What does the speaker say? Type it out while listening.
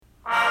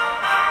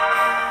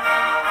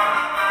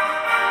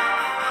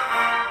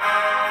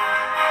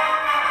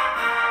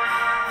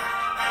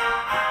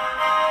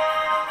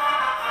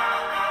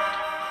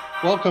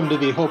Welcome to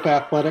the Hope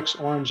Athletics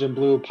Orange and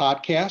Blue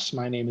podcast.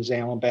 My name is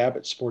Alan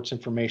Babbitt, Sports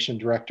Information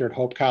Director at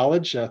Hope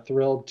College.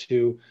 Thrilled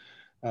to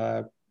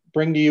uh,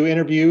 bring to you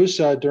interviews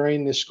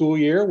during the school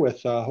year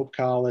with Hope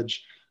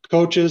College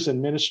coaches,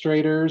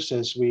 administrators,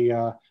 as we,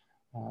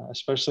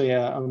 especially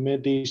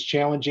amid these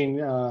challenging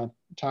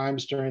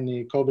times during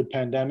the COVID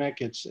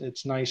pandemic.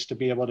 It's nice to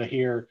be able to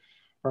hear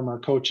from our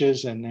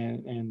coaches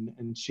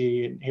and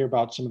see and hear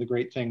about some of the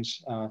great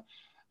things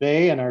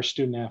they and our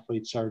student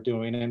athletes are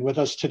doing. And with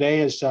us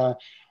today is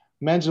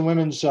men's and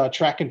women's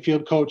track and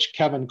field coach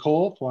Kevin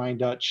Cole. Flying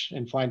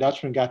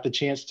Dutchman got the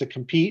chance to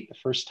compete the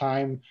first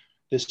time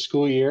this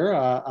school year,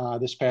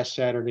 this past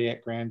Saturday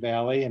at Grand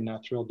Valley, and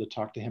thrilled to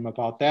talk to him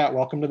about that.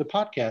 Welcome to the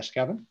podcast,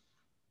 Kevin.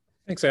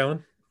 Thanks,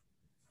 Alan.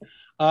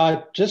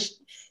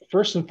 Just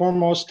first and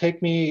foremost,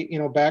 take me,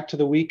 back to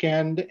the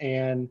weekend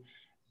and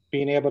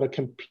being able to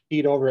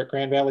compete over at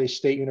Grand Valley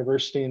State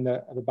University in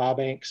the Bob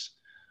Hanks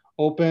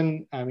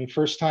Open. I mean,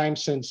 first time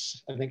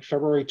since I think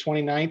February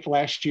 29th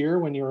last year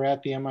when you were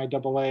at the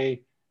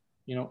MIAA,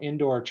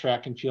 indoor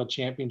track and field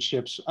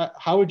championships.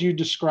 How would you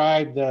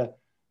describe the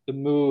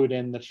mood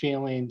and the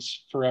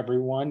feelings for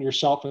everyone,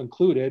 yourself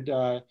included,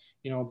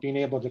 being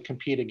able to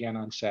compete again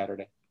on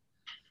Saturday?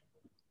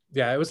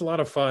 Yeah, it was a lot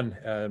of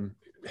fun.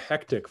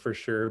 Hectic for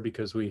sure,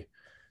 because we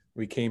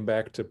came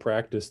back to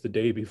practice the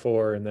day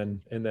before and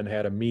then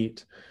had a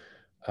meet.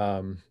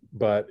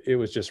 But it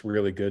was just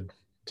really good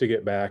to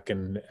get back,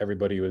 and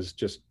everybody was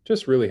just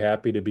really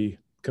happy to be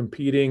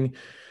competing.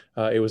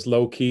 It was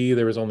low key.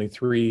 There was only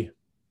three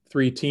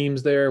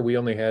teams there. We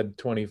only had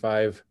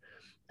 25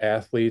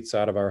 athletes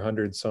out of our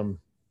 100 some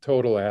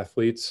total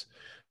athletes,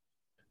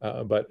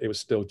 but it was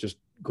still just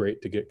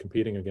great to get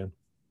competing again.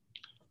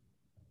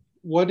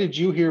 What did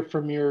you hear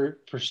from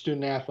for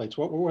student athletes?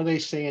 What were they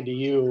saying to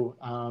you,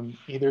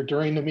 either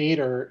during the meet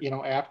or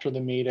after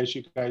the meet as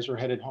you guys were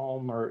headed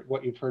home, or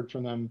what you've heard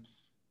from them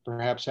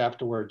perhaps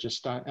afterward,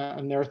 just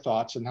on their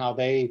thoughts and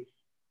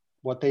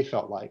what they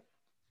felt like?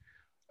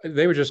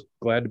 They were just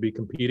glad to be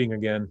competing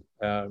again.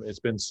 It's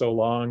been so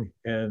long,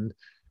 and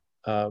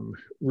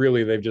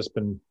really they've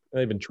been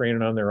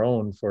training on their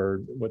own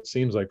for what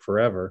seems like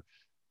forever,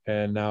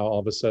 and now all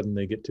of a sudden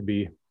they get to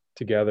be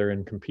together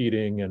and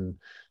competing and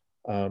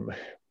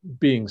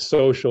being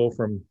social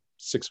from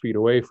 6 feet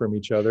away from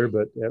each other,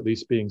 but at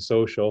least being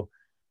social,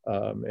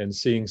 and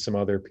seeing some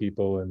other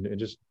people.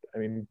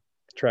 And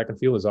track and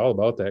field is all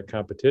about that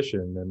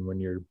competition. And when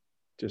you're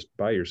just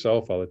by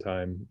yourself all the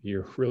time,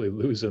 you're really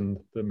losing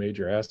the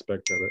major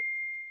aspect of it.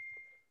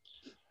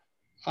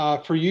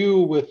 For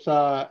you, with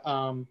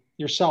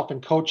yourself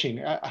and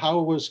coaching, how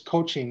was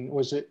coaching?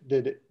 Was it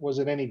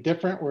any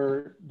different,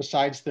 where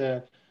besides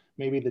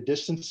maybe the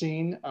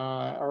distancing,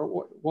 or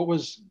what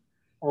was,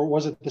 or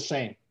was it the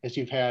same as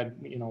you've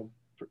had,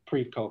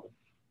 pre-COVID?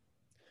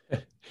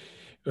 It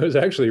was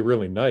actually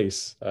really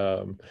nice.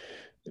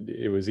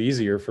 It was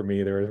easier for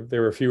me. There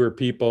were fewer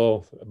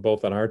people,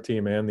 both on our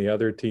team and the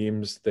other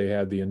teams. They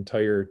had the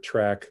entire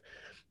track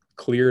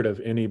cleared of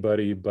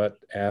anybody but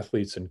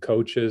athletes and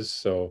coaches,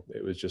 so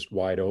it was just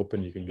wide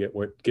open. You can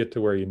get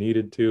to where you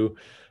needed to.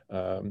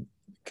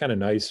 Kind of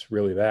nice,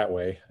 really, that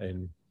way.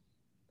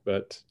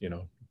 But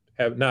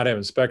not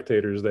having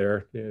spectators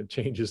there, it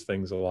changes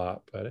things a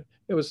lot. But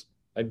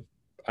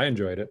I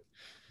enjoyed it.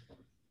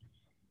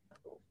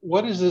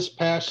 What has this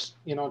past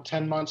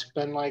 10 months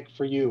been like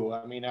for you?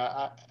 I mean,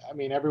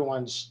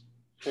 everyone's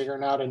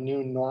figuring out a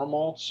new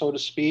normal, so to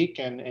speak,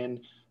 and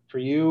for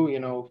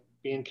you,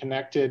 being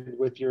connected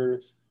with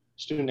your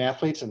student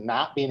athletes and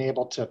not being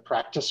able to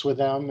practice with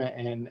them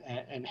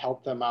and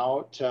help them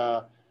out,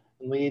 and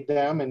lead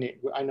them. And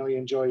I know you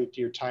enjoy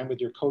your time with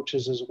your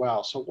coaches as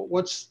well. So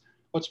what's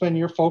been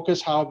your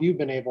focus? How have you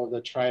been able to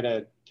try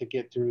to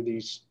get through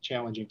these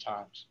challenging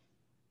times?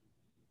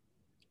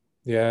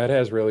 Yeah, it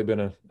has really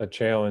been a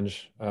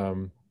challenge,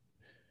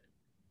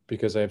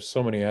 because I have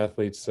so many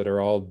athletes that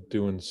are all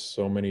doing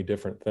so many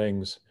different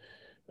things.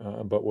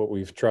 But what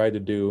we've tried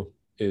to do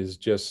is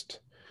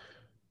just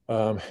post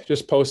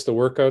the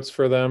workouts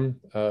for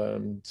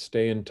them,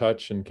 stay in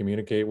touch and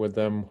communicate with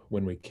them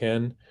when we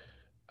can.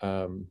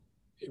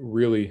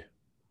 Really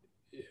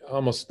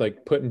almost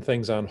like putting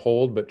things on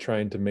hold, but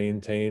trying to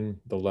maintain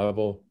the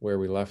level where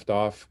we left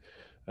off,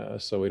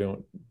 so we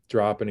don't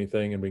drop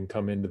anything and we can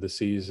come into the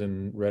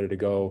season ready to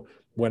go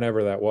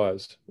whenever that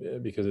was,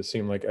 because it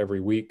seemed like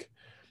every week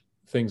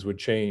things would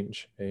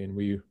change, and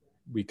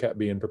we kept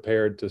being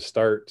prepared to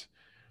start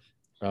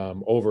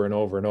over and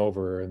over and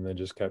over, and then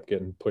just kept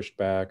getting pushed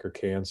back or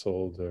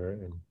canceled,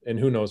 and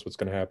who knows what's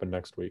going to happen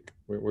next week.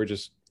 We're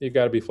just, you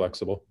got to be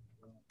flexible.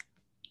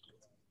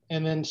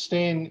 And then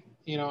staying,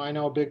 I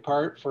know a big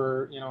part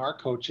for, our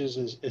coaches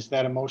is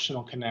that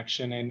emotional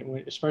connection.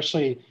 And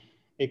especially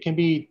it can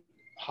be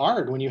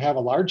hard when you have a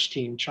large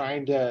team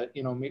trying to,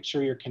 make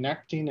sure you're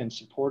connecting and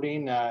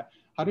supporting.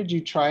 How did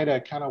you try to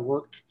kind of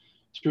work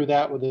through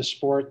that with a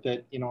sport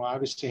that,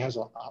 obviously has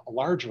a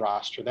large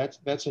roster?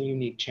 That's a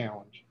unique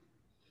challenge.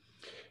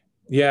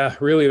 Yeah,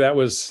 really, that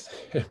was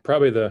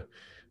probably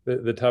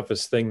the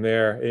toughest thing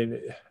there. And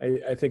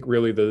I think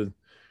really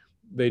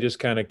they just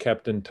kind of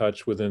kept in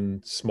touch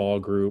within small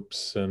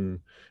groups and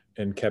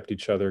kept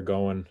each other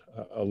going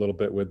a little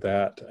bit with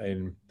that.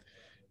 And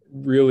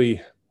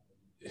really,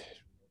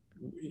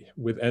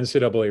 with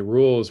NCAA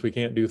rules, we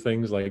can't do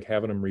things like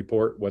having them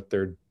report what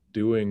they're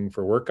doing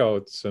for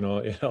workouts and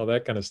all,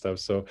 that kind of stuff.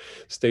 So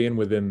staying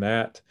within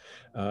that,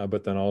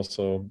 but then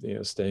also,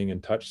 staying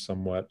in touch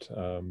somewhat,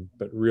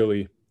 but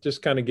really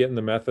just kind of getting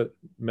the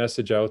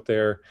message out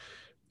there,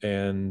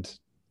 and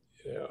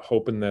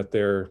hoping that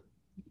they're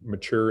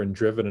mature and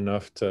driven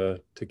enough to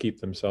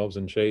keep themselves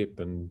in shape.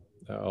 And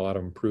a lot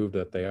of them prove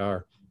that they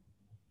are.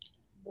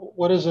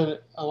 What is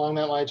it along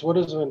that lines? What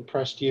has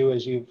impressed you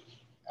as you've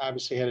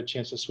obviously had a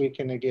chance this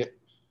weekend to get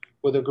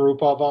with a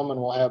group of them, and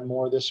we'll have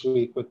more this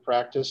week with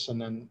practice,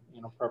 and then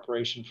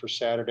preparation for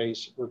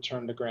Saturday's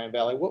return to Grand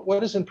Valley.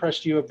 What has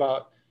impressed you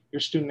about your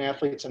student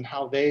athletes and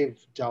how they've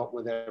dealt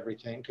with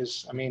everything?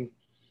 Because I mean,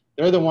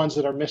 they're the ones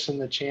that are missing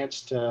the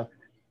chance to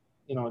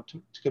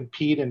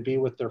compete and be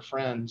with their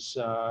friends.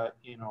 I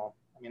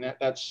mean,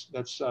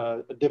 that's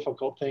a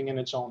difficult thing in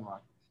its own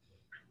right.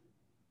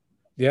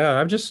 Yeah,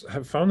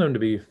 I've found them to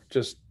be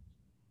just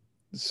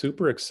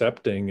super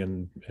accepting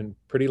and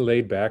pretty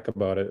laid back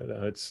about it.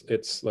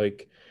 It's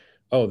like,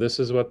 oh, this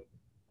is what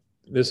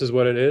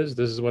it is.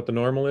 This is what the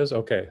normal is.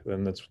 Okay,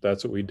 then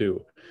that's what we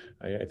do.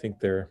 I think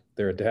they're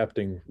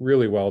adapting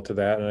really well to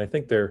that, and I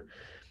think they're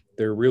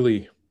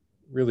really,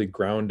 really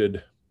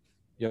grounded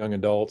young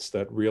adults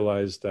that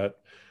realize that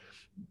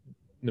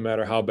no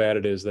matter how bad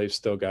it is, they've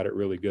still got it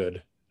really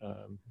good,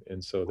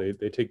 and so they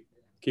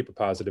keep a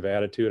positive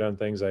attitude on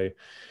things.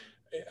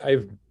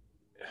 I've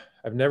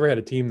never had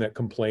a team that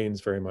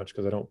complains very much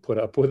because I don't put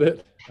up with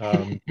it.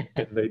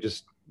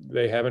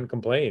 They haven't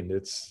complained.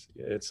 It's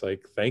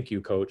like, thank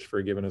you, coach,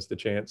 for giving us the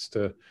chance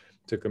to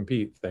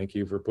compete. Thank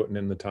you for putting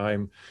in the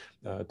time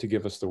to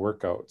give us the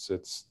workouts.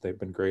 They've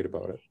been great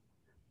about it.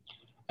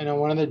 I know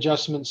one of the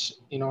adjustments,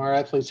 our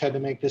athletes had to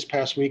make this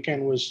past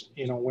weekend was,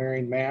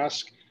 wearing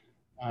masks,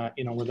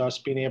 with us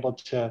being able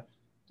to,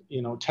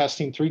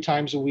 testing 3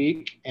 times a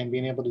week and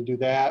being able to do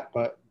that,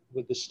 but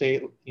with the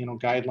state,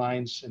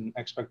 guidelines and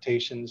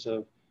expectations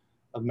of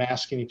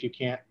masking if you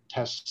can't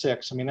test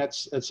 6. I mean,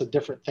 that's a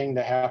different thing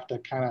to have to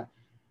kind of,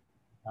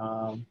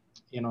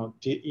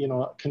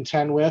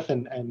 contend with.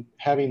 And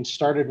having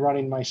started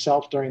running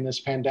myself during this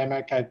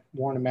pandemic, I've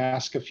worn a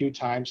mask a few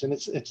times, and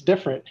it's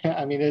different.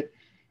 I mean,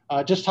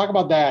 just talk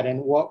about that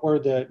and what were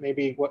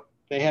what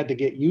they had to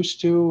get used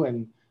to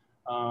and,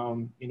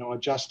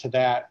 adjust to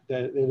that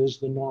it is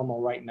the normal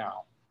right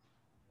now.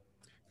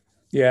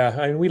 Yeah,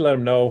 I mean, we let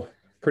them know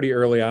pretty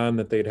early on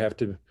that they'd have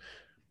to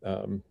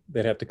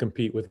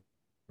compete with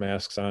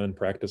masks on and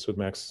practice with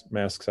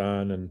masks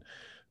on,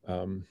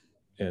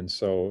 and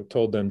so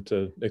told them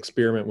to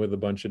experiment with a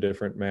bunch of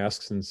different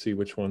masks and see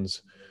which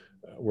ones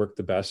work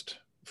the best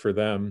for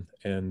them,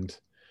 and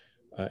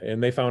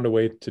they found a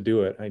way to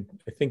do it. I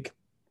think,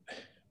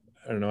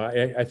 I don't know,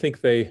 I think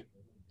they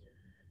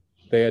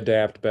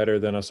adapt better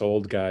than us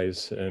old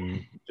guys,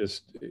 and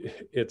just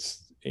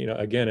it's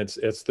again,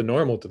 it's the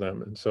normal to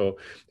them. And so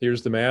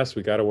here's the mask,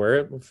 we got to wear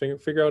it. We'll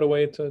figure out a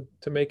way to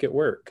make it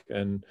work.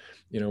 And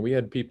we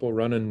had people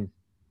running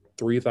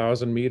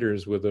 3,000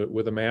 meters with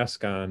a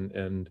mask on,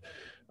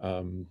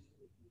 and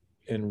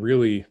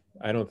really,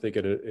 I don't think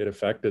it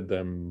affected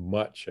them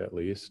much, at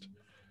least.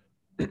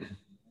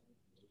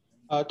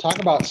 Talk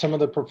about some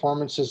of the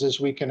performances this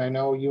weekend. I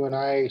know you and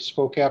I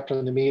spoke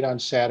after the meet on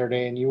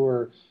Saturday, and you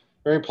were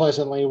very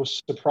pleasantly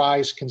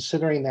surprised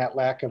considering that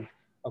lack of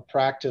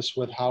practice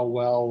with how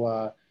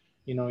well,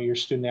 your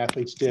student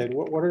athletes did.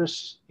 What were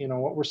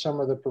some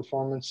of the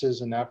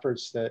performances and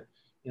efforts that,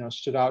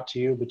 stood out to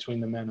you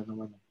between the men and the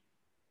women?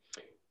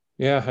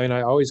 Yeah, and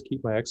I always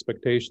keep my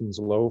expectations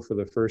low for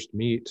the first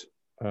meet,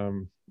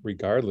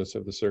 regardless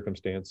of the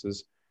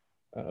circumstances.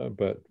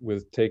 But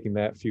with taking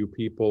that few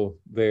people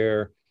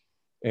there,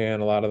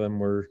 and a lot of them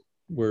were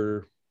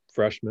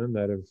freshmen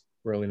that have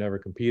really never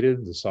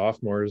competed. The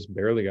sophomores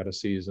barely got a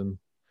season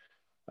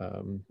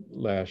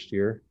last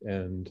year,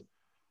 and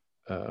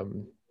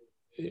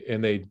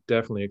they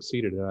definitely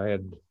exceeded it. I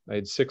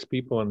had 6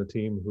 people on the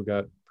team who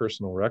got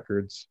personal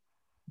records,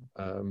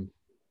 and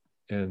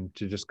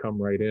to just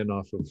come right in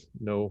off of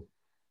no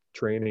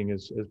training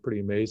is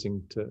pretty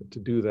amazing to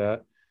do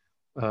that.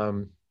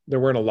 There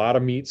weren't a lot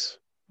of meets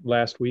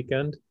last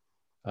weekend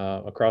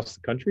across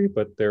the country,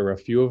 but there were a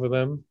few of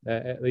them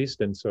at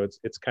least, and so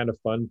it's kind of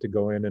fun to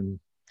go in and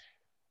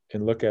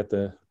look at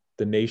the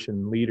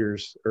nation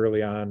leaders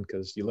early on,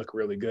 because you look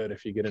really good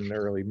if you get an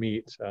early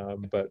meet.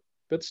 But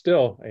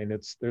still, I mean,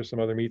 there's some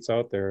other meets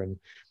out there, and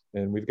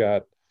we've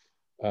got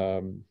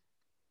 2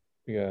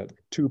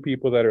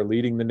 people that are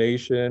leading the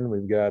nation.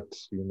 We've got,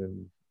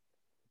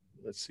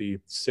 let's see,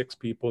 6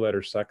 people that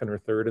are second or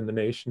third in the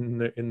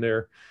nation in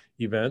their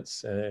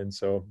events. And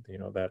so,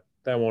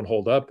 that won't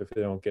hold up if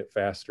they don't get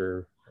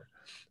faster.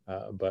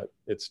 But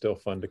it's still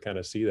fun to kind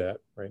of see that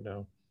right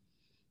now.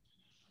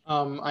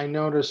 I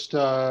noticed,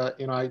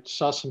 I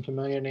saw some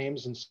familiar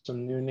names and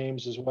some new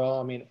names as well.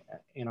 I mean,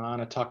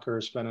 Anna Tucker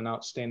has been an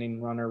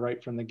outstanding runner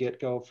right from the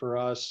get-go for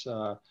us.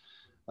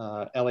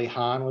 Ellie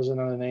Hahn was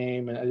another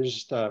name, and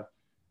there's just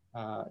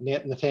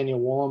Nathaniel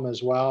Woolham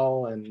as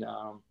well, and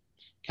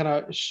kind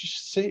of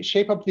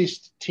shape up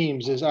these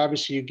teams. As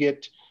obviously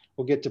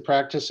we'll get to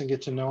practice and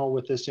get to know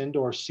with this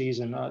indoor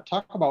season.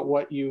 Talk about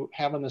what you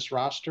have on this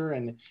roster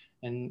and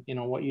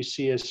what you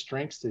see as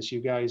strengths as you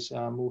guys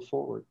move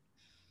forward.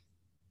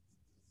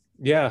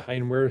 Yeah, I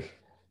mean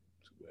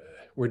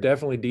we're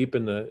definitely deep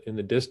in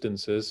the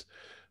distances.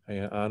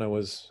 Anna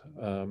was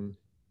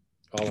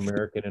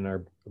All-American in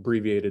our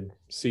abbreviated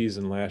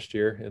season last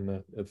year in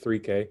the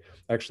 3K.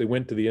 Actually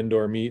went to the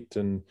indoor meet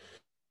and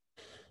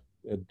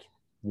it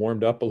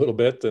warmed up a little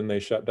bit, and they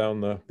shut down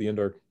the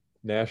indoor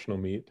national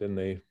meet, and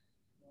they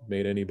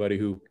made anybody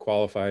who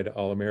qualified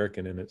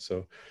All-American in it.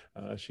 So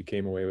she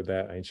came away with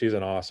that. I mean, she's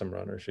an awesome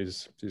runner.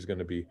 She's going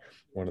to be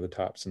one of the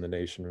tops in the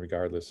nation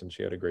regardless. And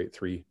she had a great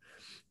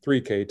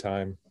 3K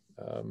time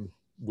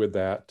with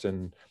that.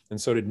 And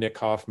so did Nick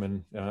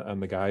Hoffman on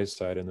the guys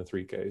side in the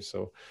 3K.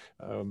 So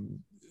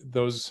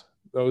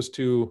those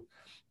two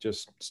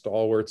just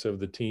stalwarts of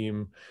the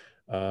team.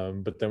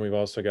 But then we've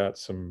also got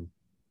some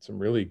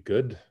really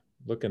good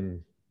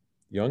looking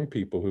young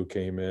people who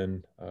came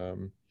in.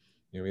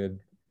 We had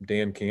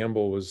Dan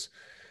Campbell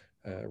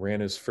ran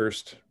his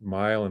first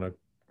mile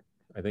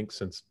I think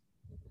since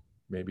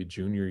maybe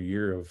junior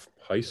year of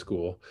high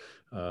school,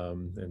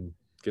 and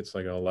gets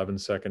like an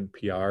 11-second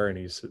PR, and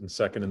he's sitting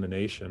second in the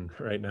nation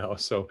right now.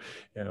 So,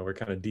 we're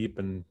kind of deep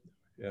in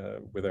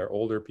with our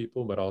older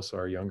people, but also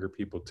our younger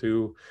people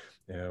too.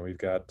 We've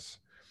got,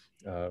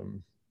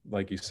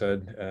 like you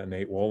said,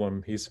 Nate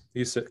Woolham. He's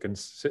sitting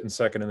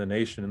second in the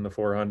nation in the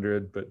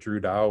 400, but Drew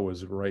Dow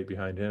was right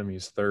behind him.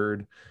 He's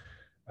third.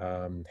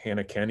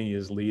 Hannah Kenny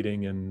is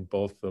leading in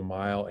both the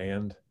mile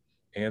and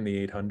the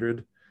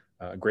 800.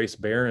 Grace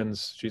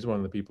Behrens, she's one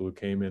of the people who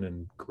came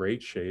in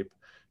great shape.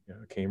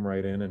 Came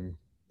right in and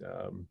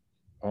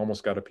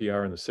almost got a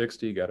PR in the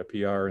 60, got a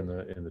PR in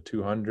the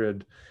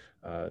 200.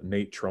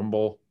 Nate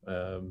Trumbull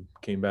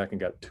came back and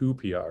got 2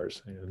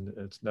 PRs,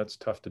 and that's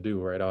tough to do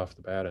right off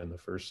the bat in the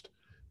first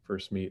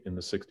meet in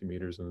the 60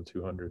 meters and the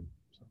 200.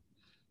 So.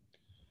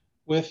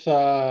 With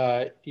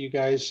you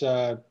guys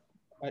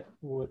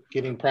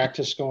getting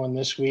practice going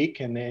this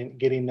week and then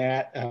getting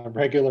that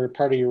regular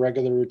part of your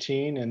regular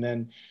routine, and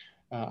then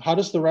how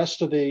does the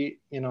rest of the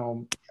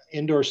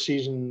indoor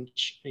season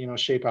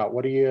shape out?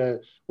 What do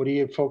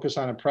you focus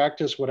on in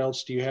practice? What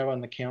else do you have on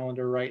the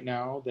calendar right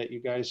now that you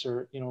guys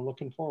are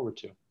looking forward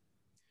to?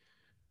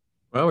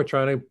 Well, we're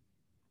trying to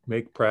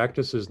make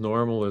practice as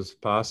normal as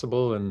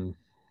possible and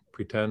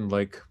pretend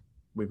like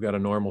we've got a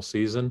normal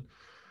season,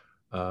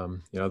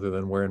 other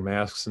than wearing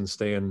masks and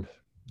staying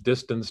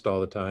distanced all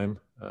the time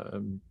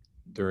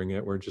during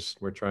it. We're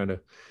trying to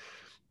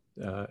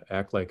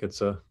act like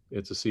it's a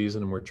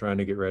season, and we're trying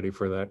to get ready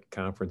for that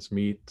conference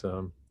meet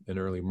in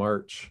early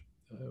March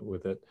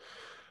with it.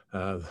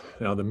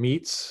 Now the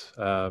meets,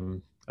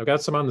 I've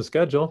got some on the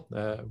schedule.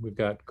 We've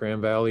got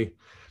Grand Valley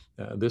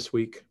this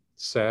week,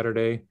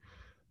 Saturday.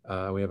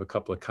 We have a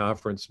couple of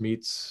conference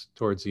meets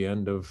towards the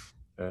end of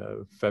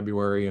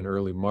February and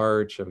early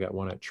March. I've got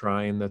one at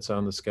Trine that's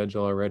on the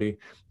schedule already,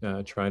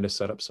 trying to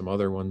set up some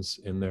other ones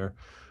in there.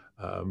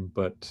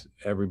 But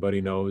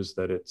everybody knows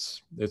that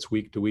it's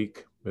week to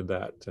week with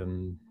that.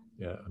 And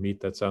a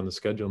meet that's on the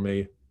schedule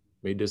may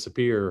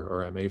disappear,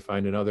 or I may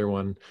find another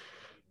one.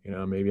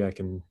 Maybe I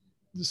can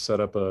set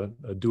up a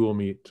dual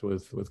meet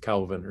with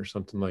Calvin or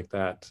something like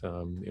that.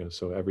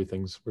 So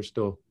we're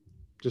still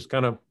just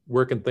kind of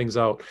working things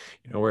out,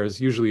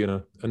 whereas usually in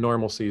a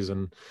normal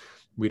season,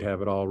 we'd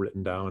have it all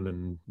written down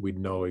and we'd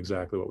know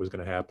exactly what was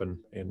going to happen.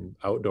 In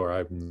outdoor, I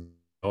have no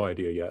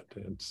idea yet.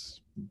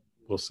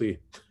 We'll see.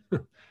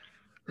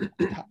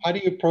 How do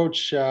you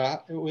approach,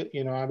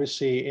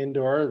 obviously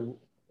indoor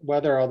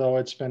weather, although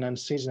it's been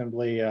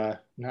unseasonably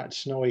not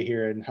snowy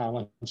here in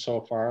Holland so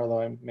far,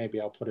 although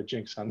maybe I'll put a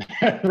jinx on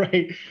that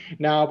right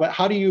now, but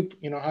how do you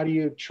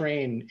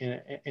train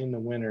in the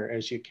winter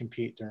as you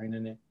compete during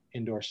an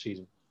indoor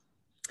season?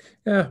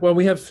 Yeah, well,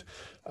 we have,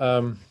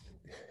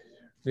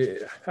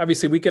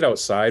 obviously we get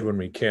outside when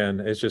we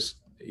can. It's just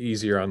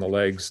easier on the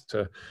legs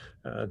to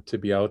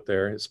be out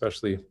there,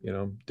 especially,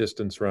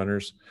 distance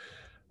runners.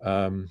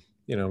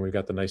 We've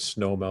got the nice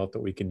snow melt that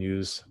we can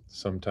use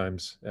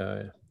sometimes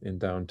in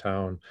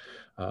downtown.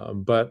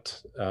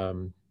 But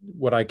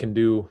what I can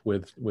do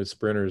with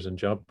sprinters and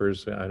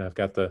jumpers, and I've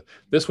got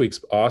this week's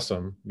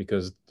awesome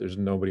because there's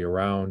nobody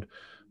around.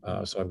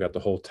 So I've got the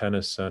whole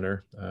tennis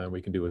center.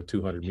 We can do a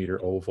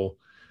 200-meter oval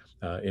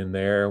in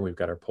there. We've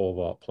got our pole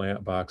vault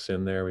plant box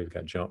in there. We've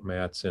got jump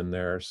mats in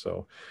there.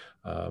 So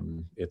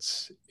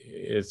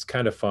it's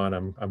kind of fun.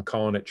 I'm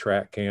calling it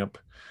track camp.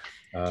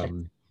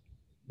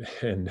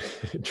 And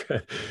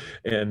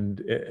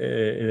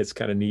it's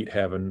kind of neat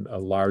having a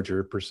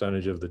larger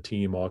percentage of the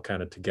team all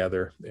kind of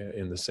together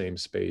in the same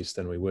space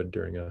than we would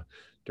during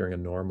a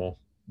normal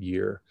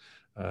year.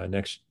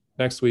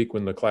 Next week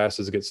when the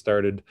classes get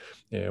started,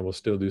 we'll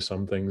still do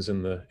some things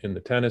in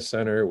the tennis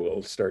center.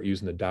 We'll start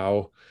using the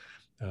Dow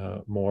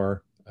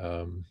more,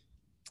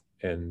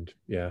 and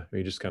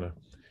we just kind of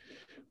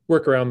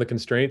work around the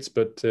constraints,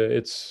 but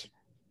it's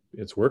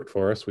worked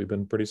for us. We've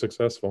been pretty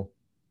successful.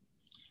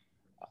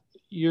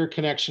 Your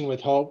connection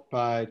with Hope,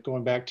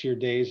 going back to your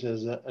days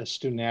as a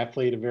student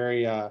athlete, a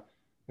very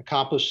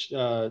accomplished,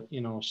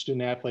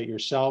 student athlete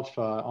yourself,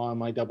 on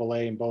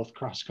MIAA in both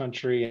cross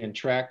country and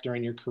track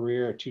during your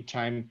career, a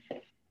two-time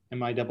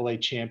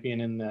MIAA champion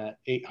in the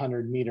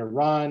 800-meter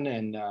run,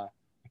 and a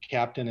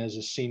captain as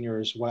a senior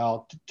as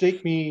well.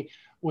 Take me,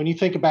 when you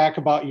think back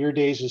about your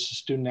days as a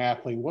student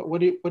athlete,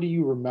 what do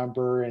you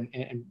remember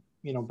and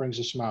brings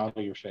a smile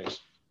to your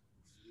face?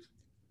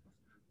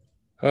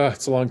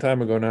 It's a long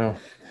time ago now.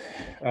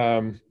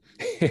 That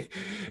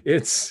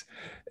was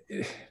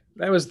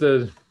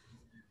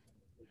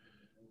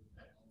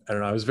I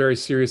don't know. I was very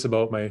serious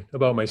about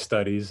my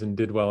studies and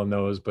did well in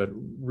those, but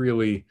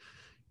really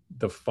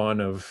the fun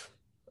of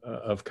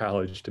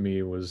college to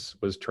me was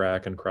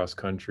track and cross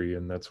country.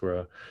 And that's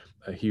where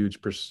a huge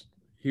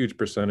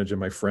percentage of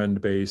my friend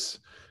base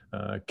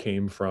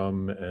came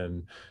from.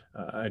 And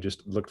I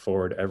just looked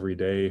forward every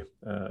day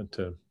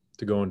to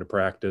going to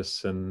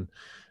practice and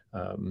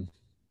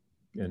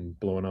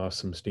blowing off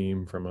some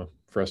steam from a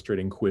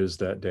frustrating quiz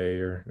that day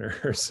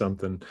or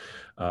something.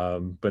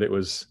 But it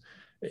was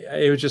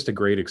just a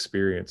great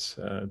experience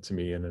to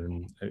me.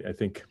 And I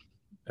think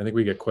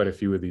we get quite a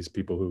few of these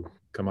people who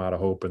come out of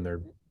Hope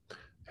and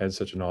had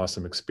such an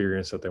awesome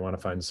experience that they want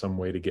to find some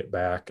way to get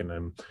back. And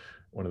I'm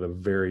one of the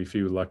very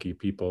few lucky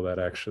people that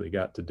actually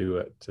got to do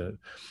it.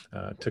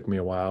 Took me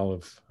a while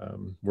of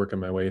working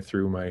my way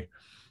through my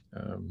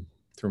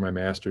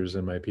master's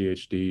and my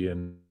PhD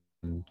and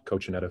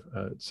coaching at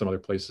some other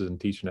places and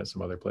teaching at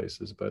some other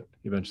places, but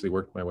eventually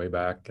worked my way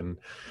back. And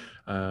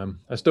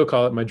I still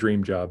call it my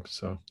dream job.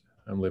 So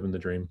I'm living the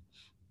dream.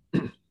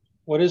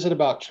 What is it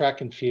about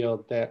track and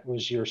field that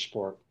was your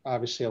sport?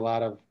 Obviously, a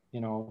lot of,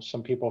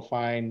 some people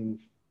find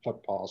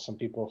football, some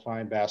people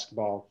find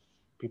basketball,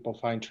 people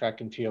find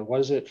track and field.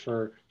 What is it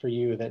for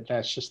you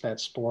that's just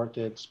that sport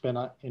that's been,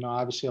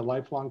 obviously a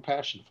lifelong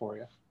passion for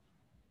you?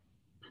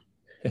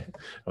 I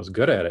was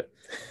good at it.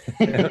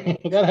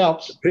 That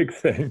helps. Big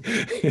thing.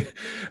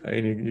 I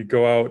mean, you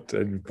go out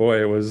and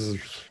boy, it was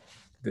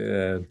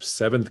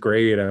seventh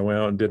grade. I went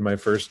out and did my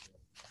first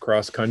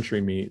cross country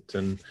meet,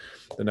 and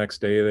the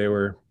next day they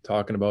were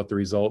talking about the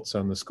results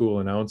on the school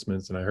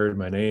announcements, and I heard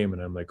my name,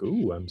 and I'm like,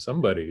 "Ooh, I'm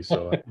somebody."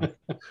 So I'm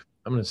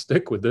going to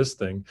stick with this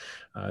thing.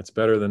 It's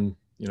better than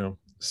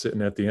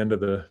sitting at the end of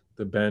the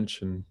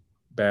bench and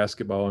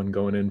basketball and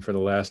going in for the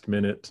last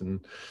minute and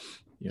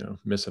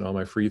missing all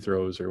my free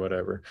throws or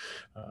whatever.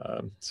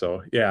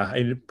 So yeah,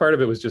 part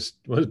of it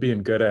was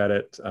being good at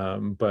it.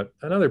 But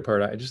another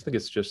part, I just think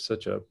it's just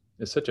such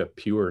a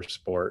pure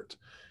sport.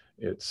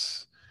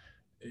 It's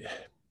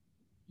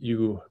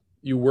you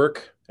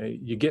work,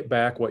 you get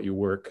back what you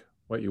work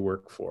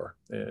for.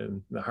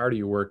 And the harder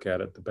you work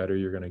at it, the better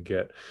you're going to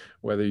get,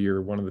 whether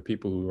you're one of the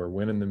people who are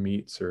winning the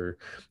meets or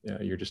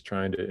you're just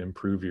trying to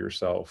improve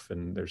yourself.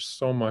 And there's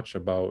so much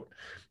about,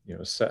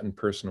 setting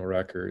personal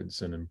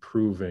records and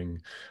improving.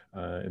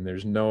 And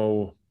there's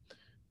no,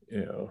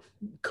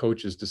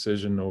 coach's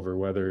decision over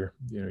whether,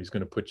 he's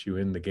going to put you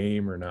in the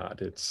game or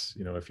not. It's,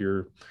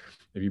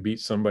 if you beat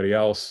somebody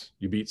else,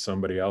 you beat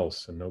somebody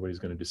else, and nobody's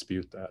going to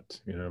dispute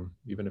that.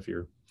 Even if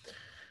you're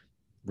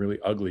really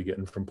ugly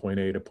getting from point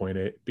A to point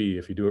B,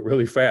 if you do it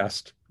really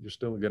fast, you're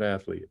still a good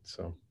athlete.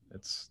 So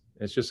it's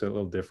just a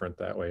little different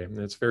that way. And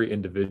it's very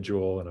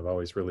individual, and I've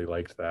always really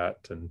liked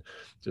that, and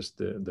just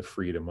the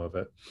freedom of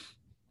it.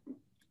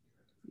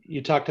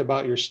 You talked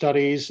about your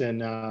studies and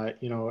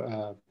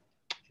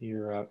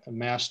your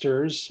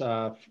master's,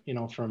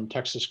 from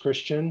Texas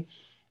Christian,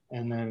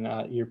 and then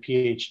your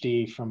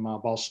PhD from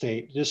Ball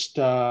State. Just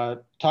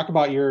talk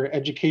about your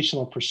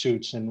educational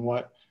pursuits and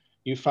what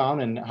you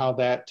found and how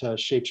that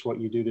shapes what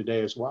you do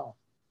today as well.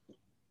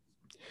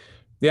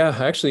 Yeah,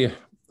 actually,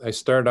 I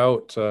started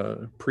out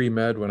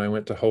pre-med when I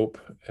went to Hope,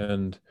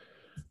 and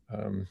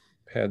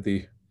had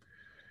the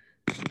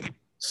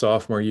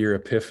sophomore year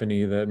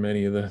epiphany that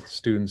many of the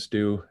students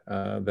do,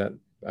 that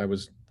I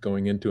was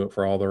going into it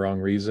for all the wrong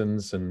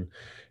reasons, and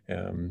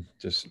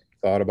just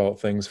thought about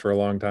things for a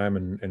long time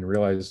and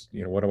realized,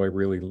 what do I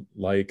really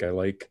like? I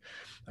like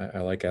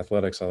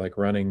athletics. I like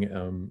running.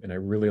 And I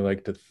really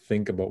like to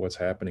think about what's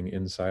happening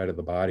inside of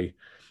the body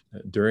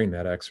during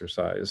that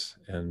exercise,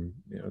 and,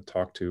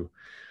 talk to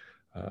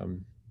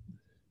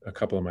a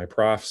couple of my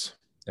profs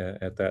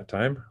at that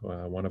time.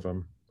 One of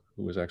them,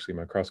 who was actually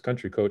my cross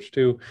country coach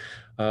too,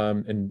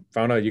 and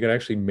found out you could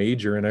actually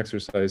major in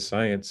exercise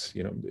science,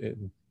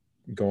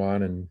 go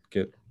on and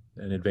get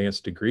an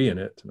advanced degree in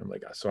it. And I'm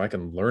like, so I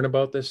can learn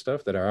about this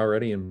stuff that I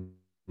already am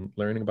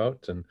learning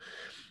about, and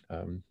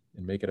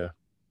make it a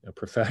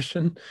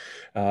profession.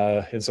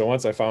 And so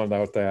once I found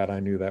out that, I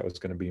knew that was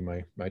going to be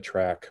my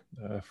track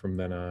from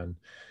then on,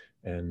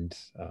 and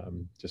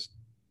just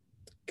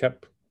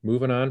kept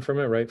moving on from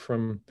it, right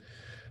from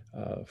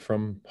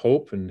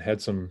Hope, and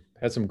had some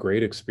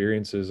great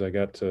experiences. I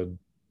got to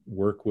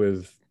work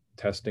with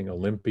testing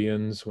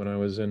Olympians when I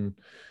was in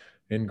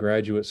in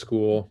graduate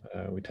school.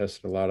 We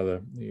tested a lot of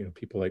the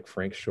people like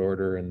Frank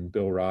Shorter and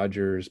Bill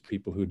Rogers,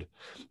 people who'd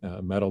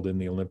medaled in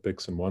the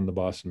Olympics and won the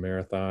Boston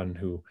Marathon,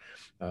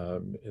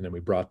 and then we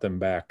brought them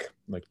back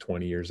like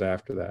 20 years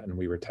after that, and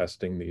we were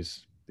testing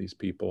these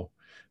people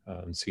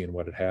and seeing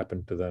what had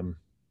happened to them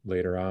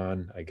later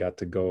on. I got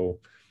to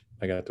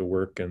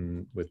work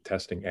with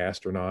testing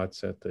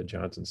astronauts at the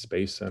Johnson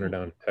Space Center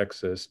down in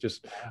Texas.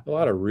 Just a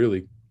lot of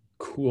really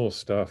cool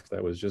stuff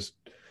that was just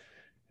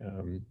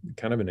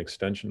kind of an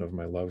extension of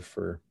my love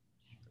for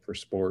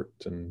sport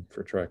and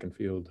for track and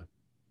field.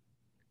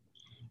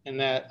 And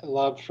that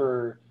love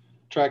for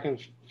track and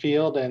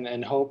field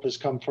and hope has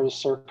come full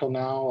circle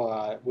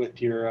now with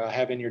your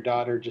having your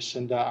daughter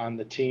Jacinda on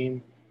the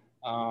team,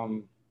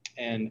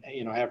 and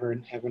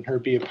having her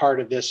be a part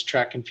of this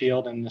track and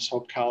field and this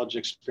Hope College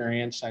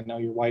experience. I know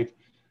your wife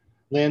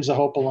Lynn's a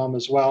Hope alum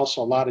as well,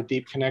 so a lot of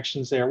deep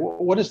connections there.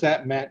 What has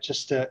that meant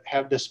just to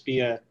have this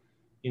be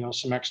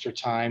some extra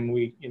time?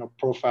 We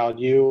profiled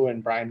you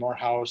and Brian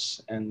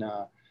Morehouse and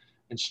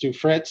Stu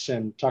Fritz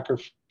and Tucker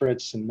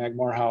Fritz and Meg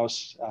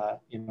Morehouse.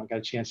 Got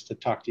a chance to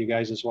talk to you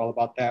guys as well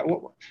about that.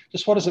 What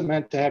has it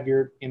meant to have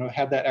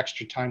have that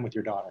extra time with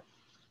your daughter?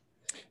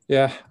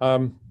 Yeah,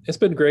 it's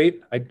been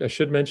great. I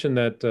should mention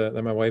that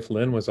my wife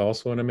Lynn was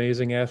also an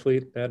amazing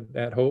athlete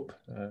at Hope.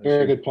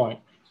 Very good point.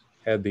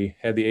 Had the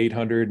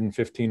 800 and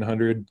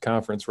 1500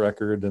 conference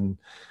record, and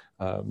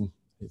I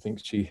think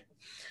she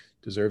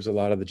deserves a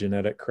lot of the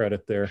genetic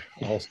credit there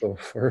also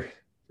for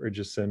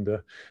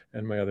Jacinda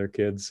and my other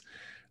kids.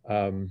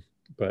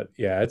 But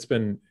yeah, it's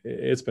been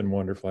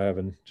wonderful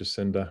having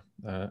Jacinda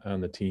on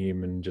the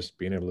team and just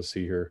being able to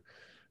see her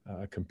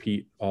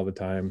compete all the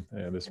time.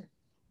 This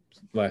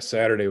last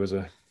Saturday was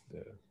a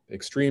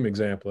extreme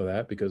example of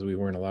that because we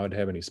weren't allowed to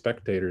have any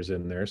spectators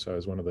in there. So I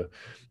was one of the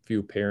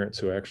few parents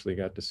who actually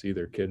got to see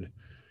their kid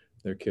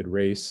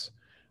race.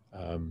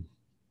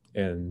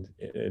 And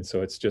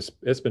so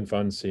it's been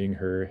fun seeing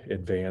her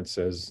advance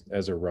as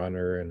a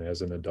runner and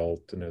as an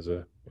adult and as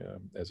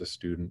a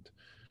student.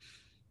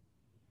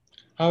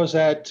 How is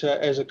that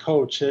as a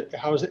coach?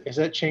 Has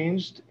that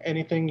changed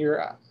anything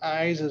your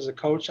eyes as a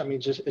coach? I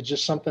mean, it's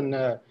just something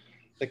that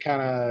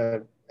kind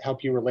of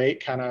help you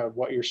relate kind of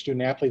what your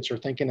student athletes are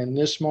thinking in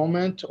this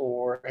moment,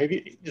 or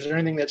is there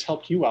anything that's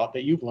helped you out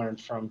that you've learned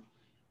from,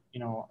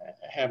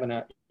 having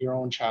your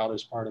own child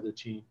as part of the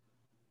team?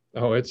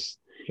 Oh, it's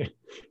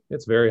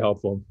very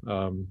helpful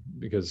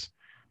because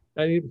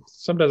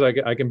sometimes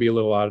I can be a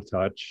little out of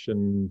touch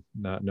and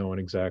not knowing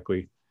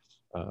exactly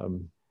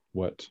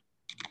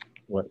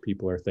what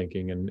people are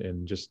thinking,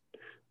 and just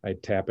I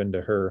tap into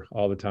her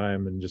all the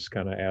time and just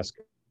kind of ask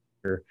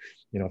her,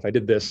 if I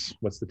did this,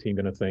 what's the team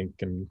going to think?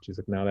 And she's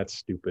like, no, that's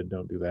stupid.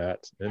 Don't do that.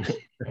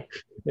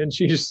 And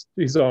she's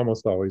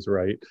almost always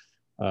right.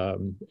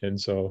 And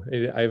so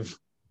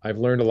I've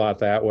learned a lot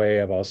that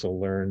way. I've also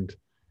learned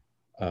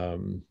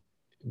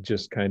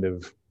just kind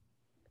of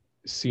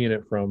seeing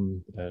it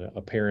from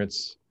a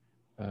parent's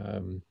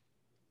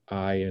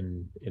eye,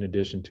 and in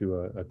addition to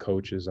a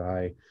coach's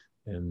eye,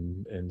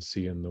 and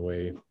seeing the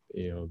way,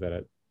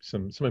 that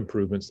some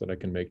improvements that I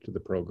can make to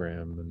the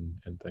program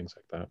and things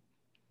like that.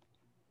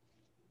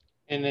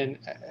 And then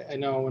I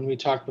know when we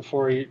talked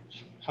before,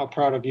 how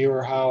proud of you,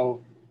 or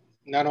how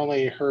not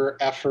only her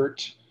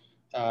effort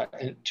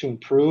to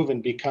improve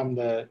and become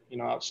the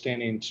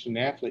outstanding student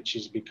athlete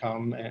she's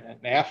become, an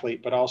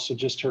athlete, but also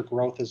just her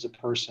growth as a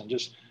person.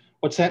 Just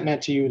what's that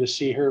meant to you to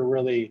see her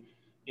really,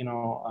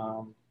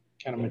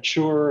 kind of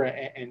mature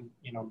and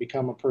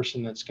become a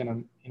person that's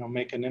going to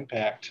make an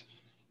impact,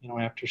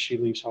 after she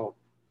leaves Hope?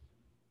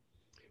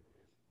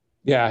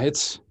 Yeah,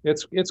 it's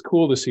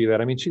cool to see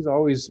that. I mean, she's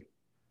always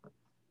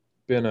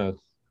been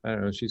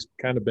she's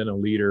kind of been a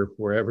leader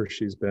wherever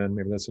she's been.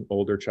 Maybe that's an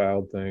older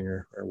child thing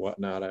or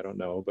whatnot. I don't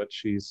know, but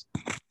she's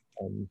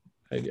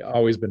I've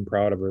always been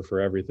proud of her for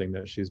everything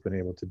that she's been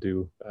able to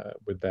do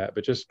with that.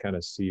 But just kind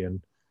of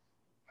seeing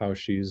how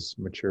she's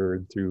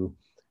matured through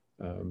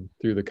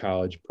the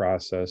college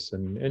process,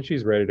 and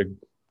she's ready to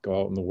go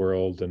out in the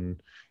world,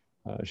 and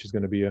she's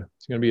going to be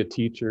a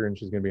teacher, and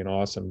she's going to be an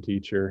awesome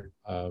teacher.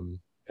 And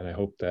I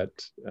hope that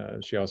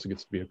she also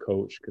gets to be a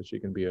coach, because she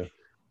can be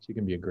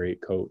a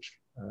great coach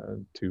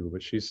too.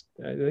 But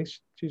I think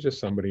she's just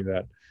somebody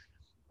that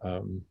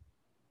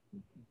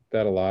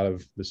that a lot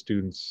of the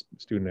student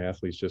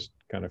athletes just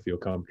kind of feel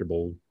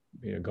comfortable,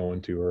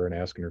 going to her and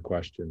asking her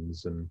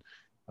questions, and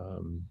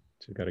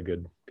she's got a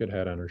good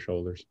head on her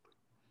shoulders.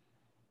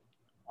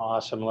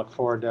 Awesome. Look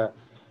forward to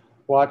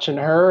watching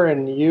her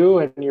and you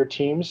and your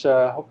teams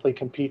hopefully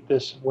compete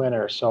this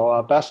winter.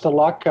 So best of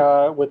luck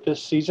with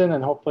this season,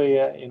 and hopefully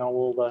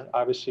we'll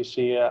obviously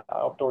see an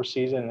outdoor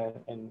season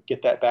and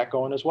get that back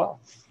going as well.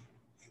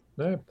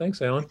 All right,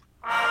 thanks, Alan.